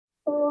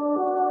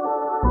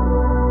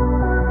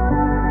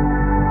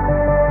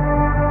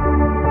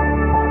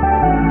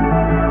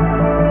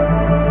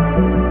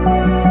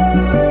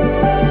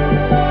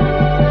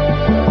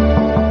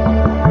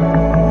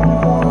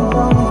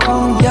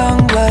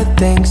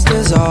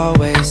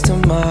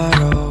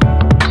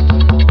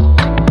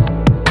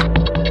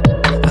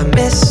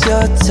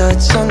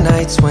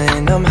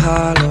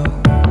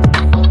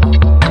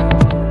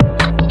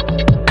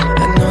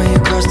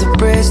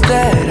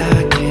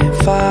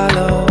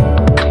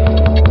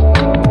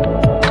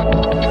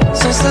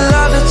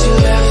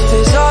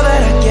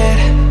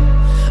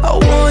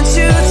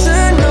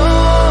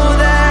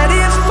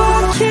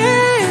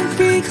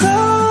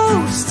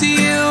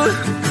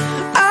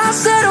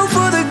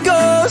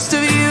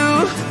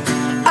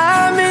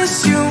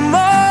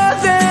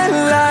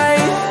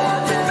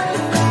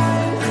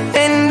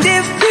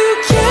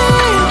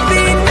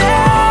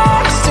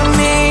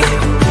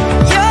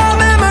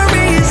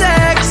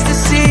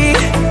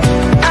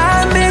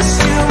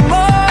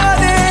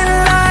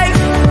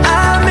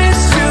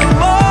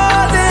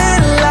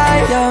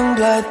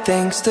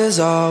thinks there's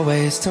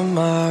always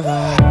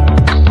tomorrow.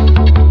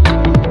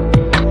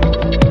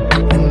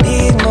 I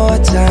need more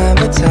time,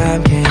 but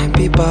time can't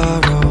be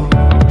borrowed.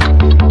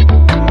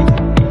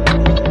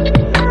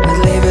 I'd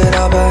leave it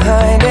all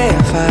behind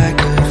if I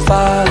could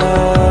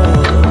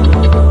follow.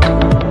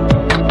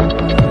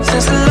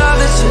 Since the love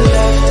that you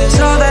left is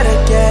all that I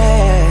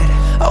get,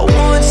 I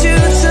want you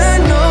to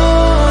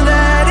know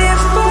that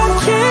if I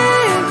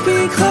can't be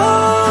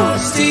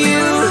close to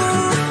you,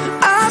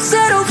 I'll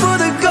settle for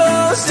the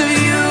ghost of you.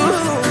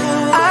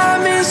 I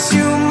miss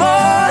you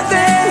more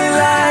than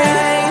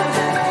life,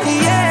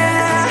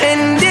 yeah.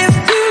 And if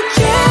you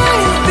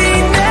can't be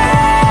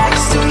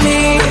next to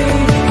me,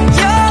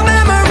 your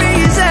memory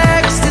is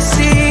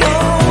ecstasy.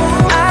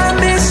 I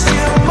miss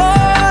you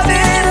more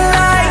than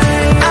life.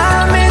 I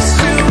miss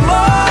you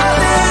more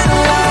than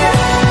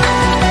life.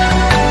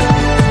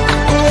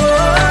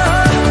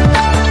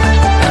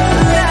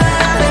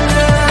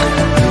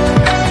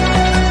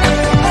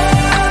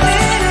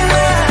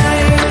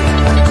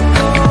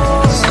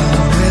 So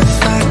if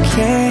I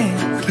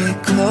can't get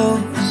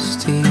close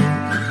to you,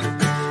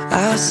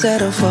 I'll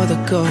settle for the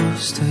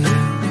ghost of you.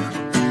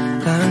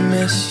 I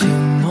miss you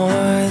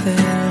more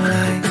than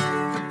life.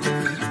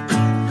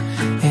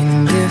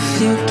 And if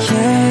you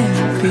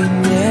can't be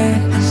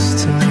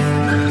next to me,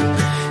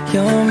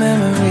 your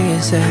memory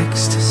is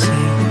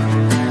ecstasy.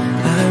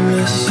 I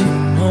miss you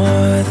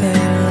more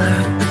than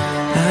life.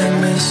 I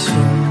miss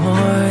you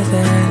more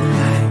than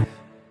life.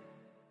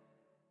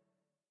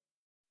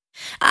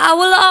 I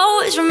will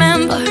always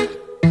remember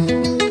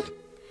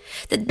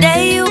the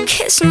day you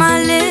kissed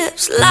my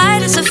lips,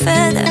 light as a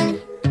feather.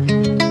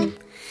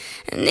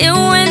 And it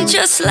went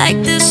just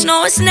like this.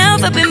 No, it's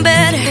never been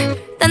better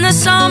than the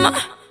summer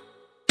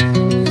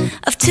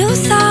of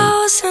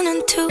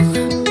 2002.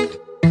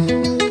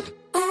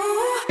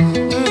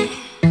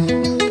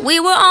 We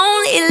were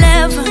only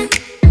 11,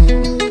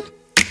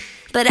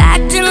 but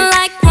acting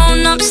like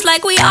grown-ups,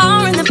 like we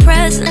are in the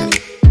present.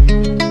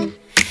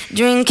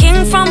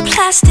 Drinking from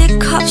plastic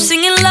cups,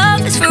 singing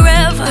love is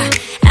forever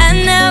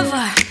and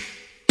never.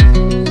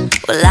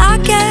 Well, I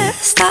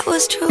guess that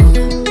was true.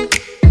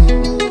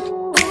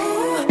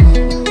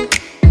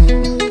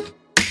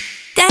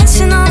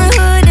 Dancing on the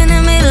hood in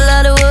the middle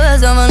of the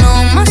woods of an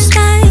old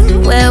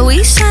Mustang, where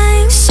we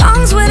sang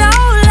songs with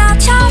all our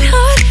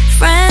childhood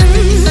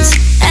friends.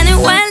 And it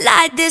went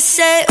like this,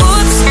 say,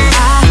 oops,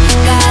 I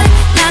got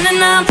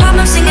 99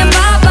 problems singing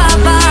bye, bye,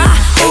 bye.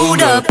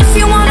 Hold up, if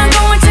you wanna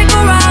go and take a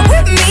ride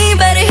with me,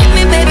 better hit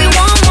me, baby,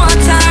 one more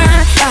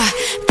time.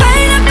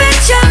 Paint a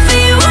picture for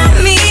you and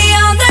me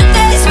on the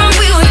days when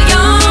we were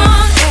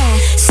young,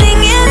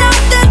 singing off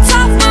the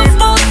top of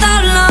both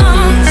our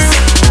lungs.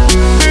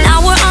 Now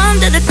we're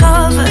under the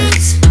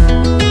covers.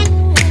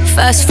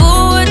 Fast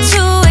forward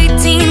to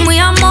 18, we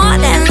are more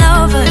than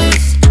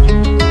lovers.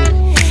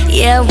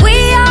 Yeah, we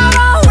are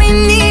all we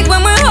need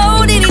when we're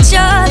holding each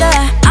other.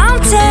 I'm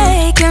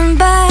taken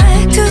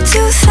back to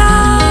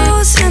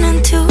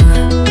 2002.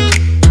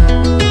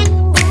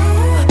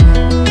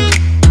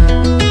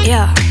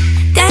 Yeah,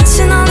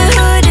 dancing on the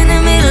hood in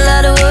the middle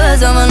of the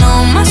woods of an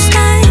old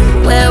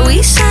Mustang, where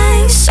we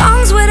sang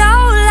songs with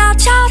all our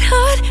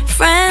childhood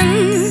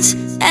friends.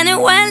 And it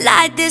went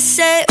like this,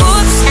 say,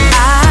 oops,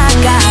 I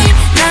got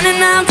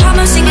 99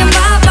 problems singing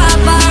bye, bye,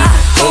 bye.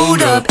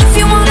 Hold up, if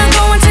you wanna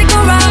go and take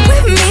a ride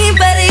with me,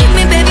 better hit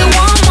me, baby,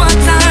 one more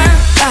time.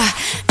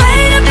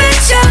 Paint a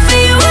picture for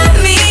you and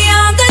me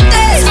on the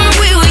days when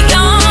we were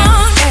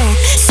young,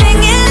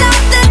 singing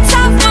off the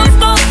top of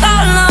both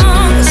our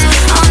lungs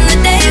on the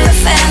day we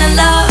fell in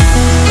love.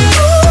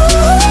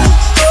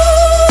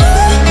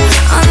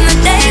 On the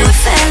day we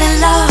fell in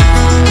love.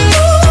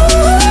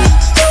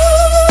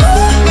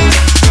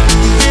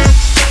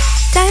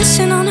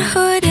 Dancing on the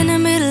hood in the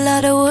middle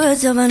of the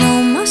woods of an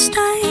old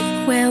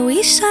Mustang, where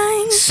we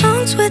sang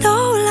songs with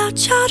all our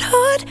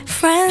childhood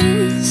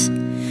friends.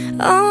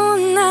 Oh,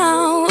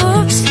 now,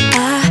 oops,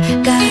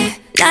 I got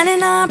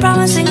 99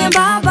 problems singing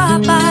bye, bye,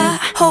 bye.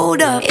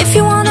 Hold up, if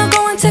you wanna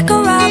go and take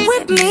a ride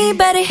with me,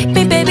 better hit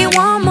me, baby,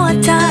 one more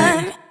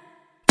time.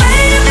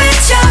 Paint a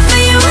picture for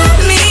you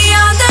and me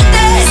on the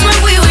days when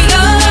we were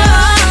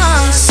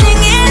young,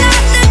 singing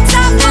at the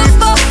top of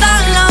both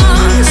our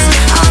lungs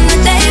on the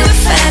day we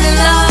fell in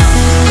love.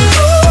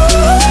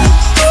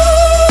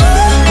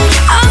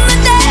 On the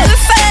day we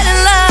fell in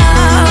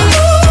love.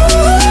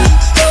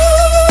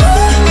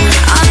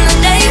 On the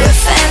day we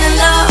fell in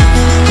love.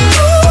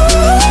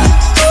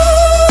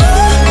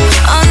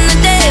 On the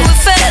day we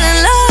fell in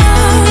love.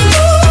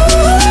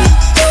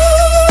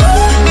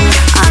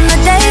 On the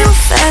day we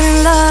fell in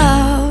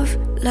love.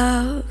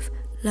 Love,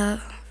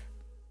 love.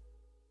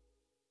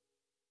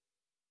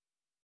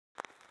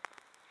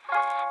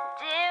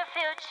 Dear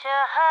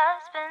future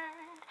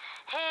husband,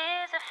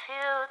 here's a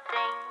few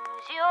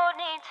things you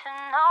need to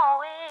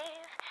know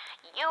if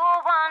you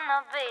wanna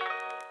be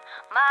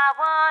my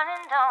one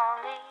and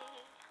only.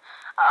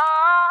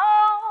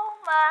 Oh,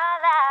 my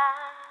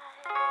life.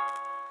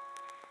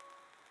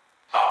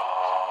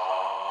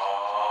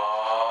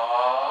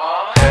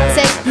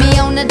 Take me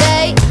on a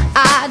date,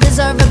 I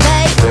deserve a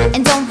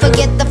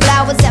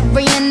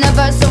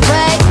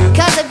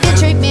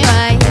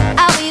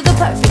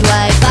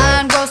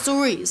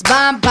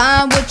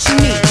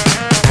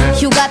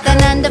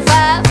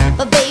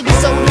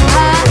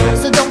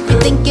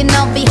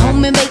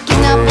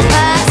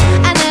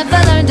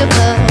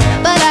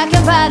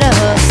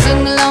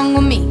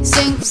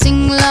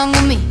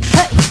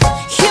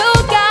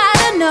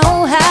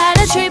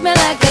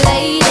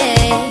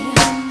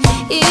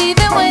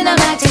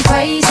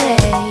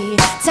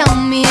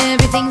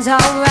everything's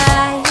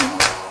alright.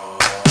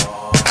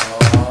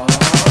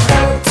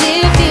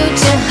 Dear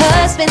future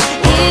husband,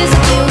 here's a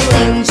few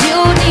things you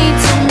need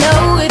to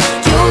know if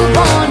you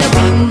wanna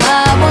be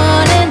my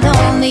one and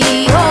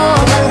only all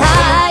my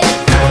life.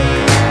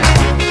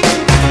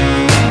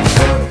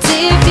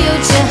 Dear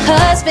future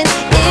husband,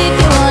 if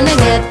you wanna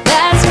get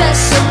that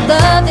special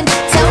loving,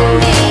 tell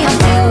me I'm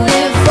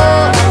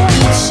beautiful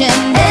each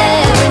and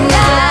every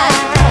night.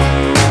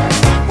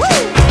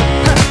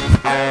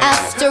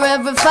 After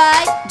every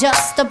fight,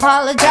 just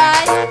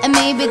apologize, and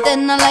maybe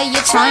then I'll let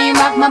you try and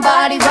rock my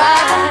body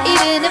right.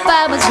 Even if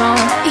I was wrong,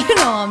 you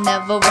know I'm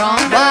never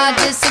wrong. Why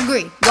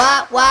disagree?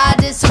 Why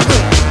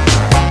disagree?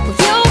 Well,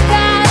 you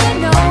gotta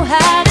know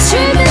how to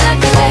treat me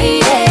like a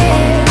lady,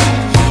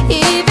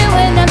 even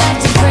when I'm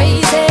acting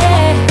crazy.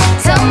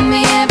 Tell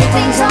me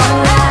everything's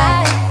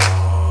alright.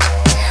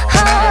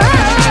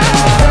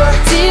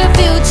 Dear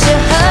future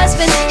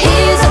husband,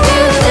 here's a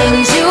few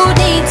things you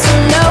need to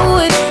know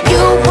if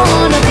you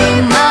wanna be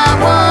my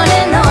one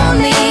and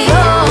only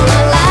all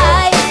my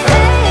life.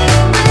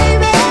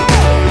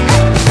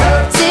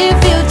 Dear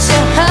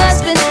future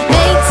husband,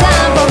 make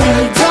time for me,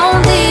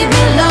 don't leave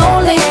me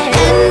lonely,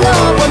 and no,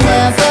 we'll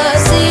never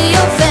see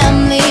your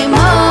family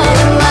more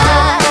than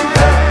mine.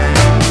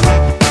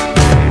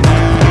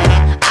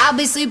 I'll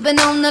be sleeping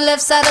on the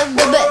left side of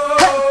the bed.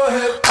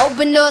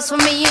 Open doors for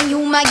me and you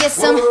might get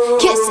some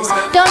kisses.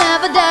 Don't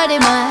have a dirty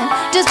mind,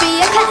 just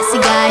be a classy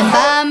guy.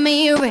 Buy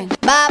me a ring,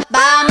 buy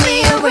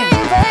me a ring.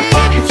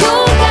 You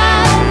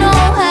gotta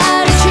know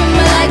how to treat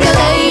me like a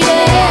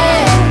lady,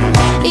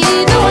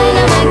 even when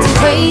I'm acting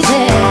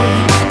crazy.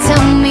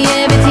 Tell me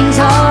everything's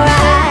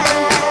alright.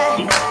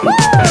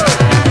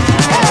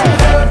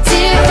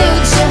 Dear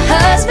future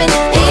husband,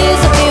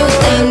 here's a few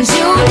things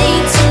you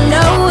need to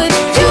know if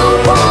you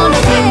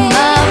wanna be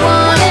my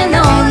one and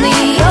only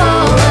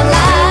all my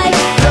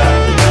life.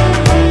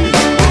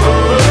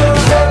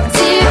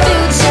 Dear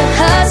future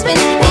husband,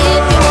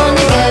 if you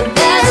wanna get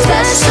that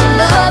special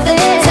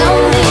loving, tell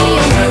me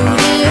I'm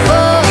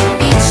beautiful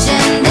each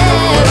and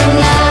every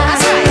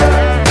night.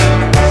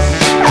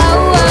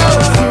 Oh,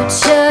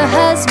 future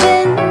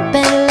husband,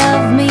 better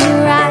love me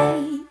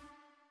right.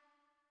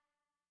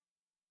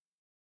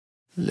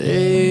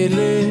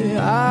 Lately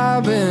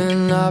I've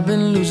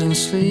been losing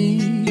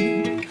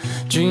sleep,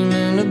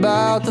 dreaming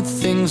about the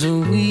things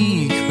that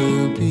we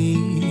could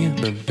be.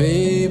 But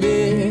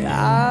baby,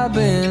 I've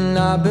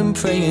been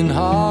praying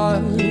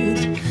hard.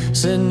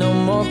 Said no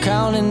more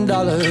counting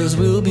dollars,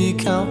 we'll be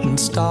counting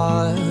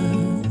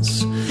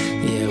stars.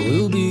 Yeah,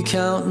 we'll be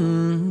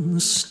counting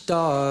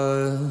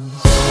stars.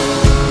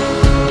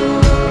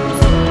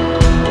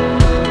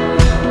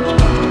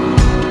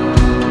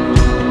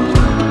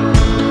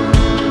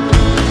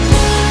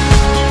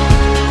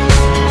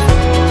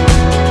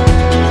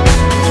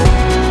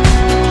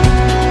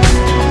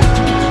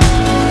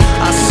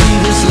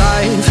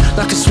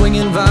 Like a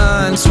swinging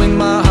vine, swing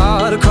my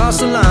heart across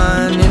the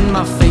line. In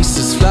my face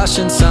is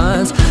flashing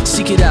signs,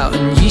 seek it out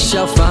and ye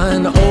shall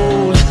find.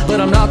 Old, but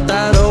I'm not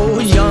that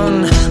old.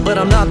 Young, but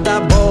I'm not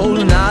that bold.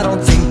 And I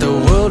don't think the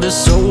world is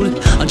sold,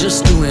 I'm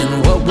just doing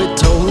what we're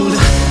told.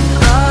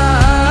 I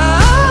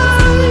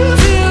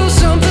feel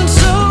something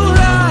so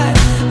right,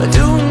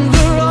 doing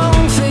the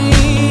wrong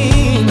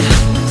thing.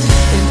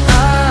 And I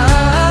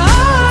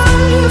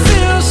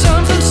feel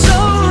something so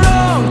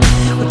wrong,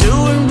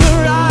 doing the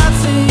right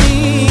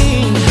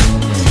thing.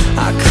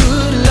 I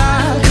could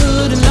lie.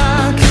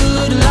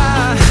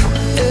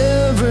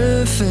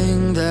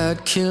 Everything that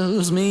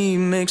kills me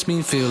makes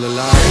me feel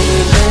alive.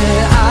 Lately,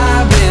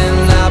 I've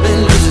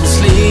been losing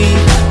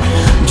sleep,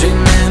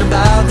 dreaming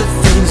about the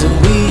things that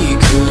we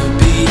could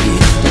be.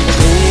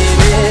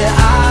 Baby,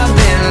 I've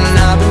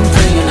been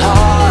praying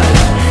hard.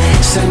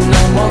 Said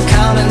no more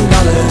counting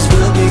dollars,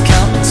 we'll be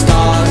counting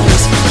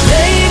stars.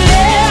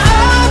 Lately,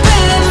 I've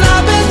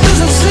been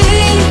losing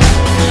sleep,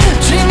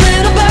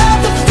 dreaming about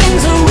the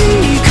things that we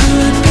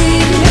could be.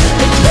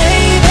 But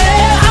baby,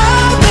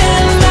 I've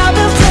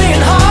been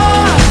praying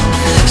hard.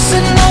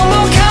 Said no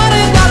more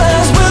counting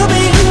dollars, we'll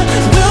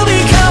be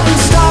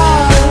counting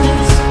stars.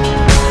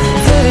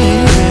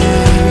 Hey.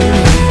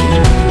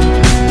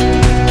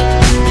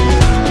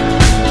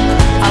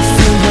 I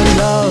feel your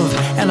love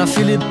and I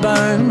feel it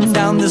burn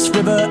down this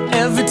river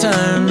every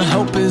turn.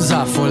 Hope is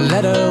our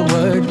four-letter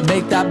word,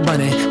 make that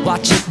money,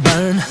 watch it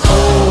burn.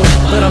 Old,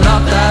 but I'm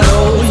not that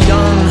old.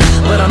 Young,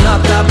 but I'm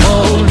not that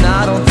bold. And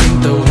I don't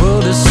think the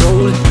world is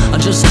sold, I'm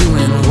just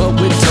doing what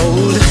we're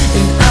told.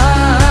 And I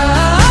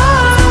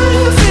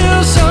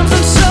feel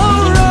something so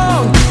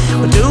wrong,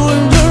 we're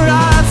doing the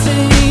right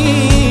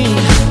thing.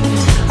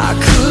 I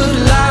could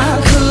lie.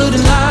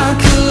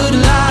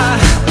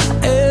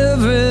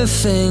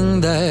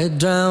 Everything that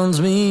drowns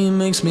me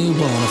makes me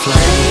wanna fly.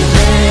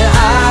 Lately,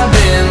 I've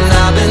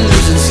been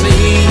losing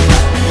sleep,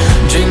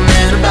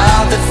 dreaming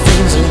about the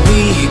things that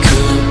we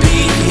could be.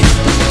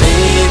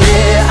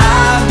 Baby,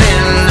 I've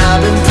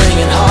been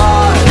praying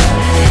hard.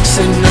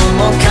 Said no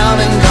more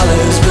counting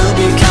dollars.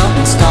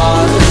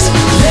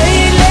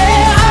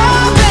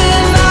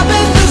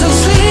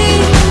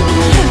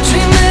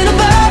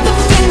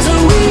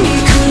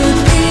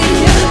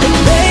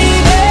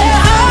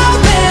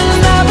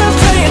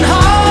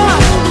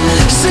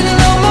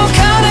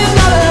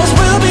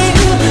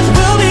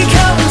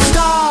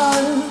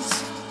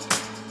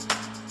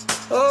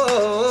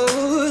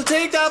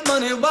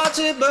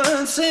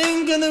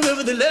 sink in the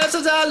river, the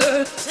lessons I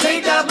learned.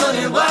 Take that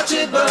money, watch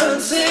it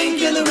burn.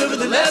 Sink in the river,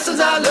 the lessons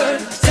I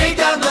learned. Take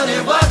that money,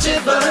 watch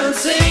it burn.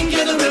 Sink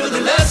in the river, the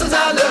lessons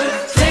I learned.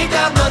 Take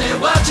that money,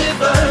 watch it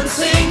burn.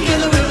 Sink in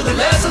the river, the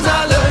lessons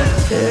I learned.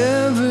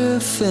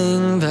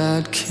 Everything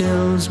that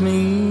kills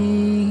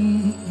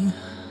me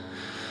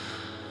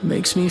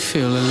makes me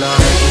feel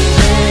alive.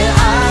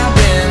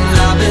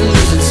 I've been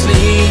losing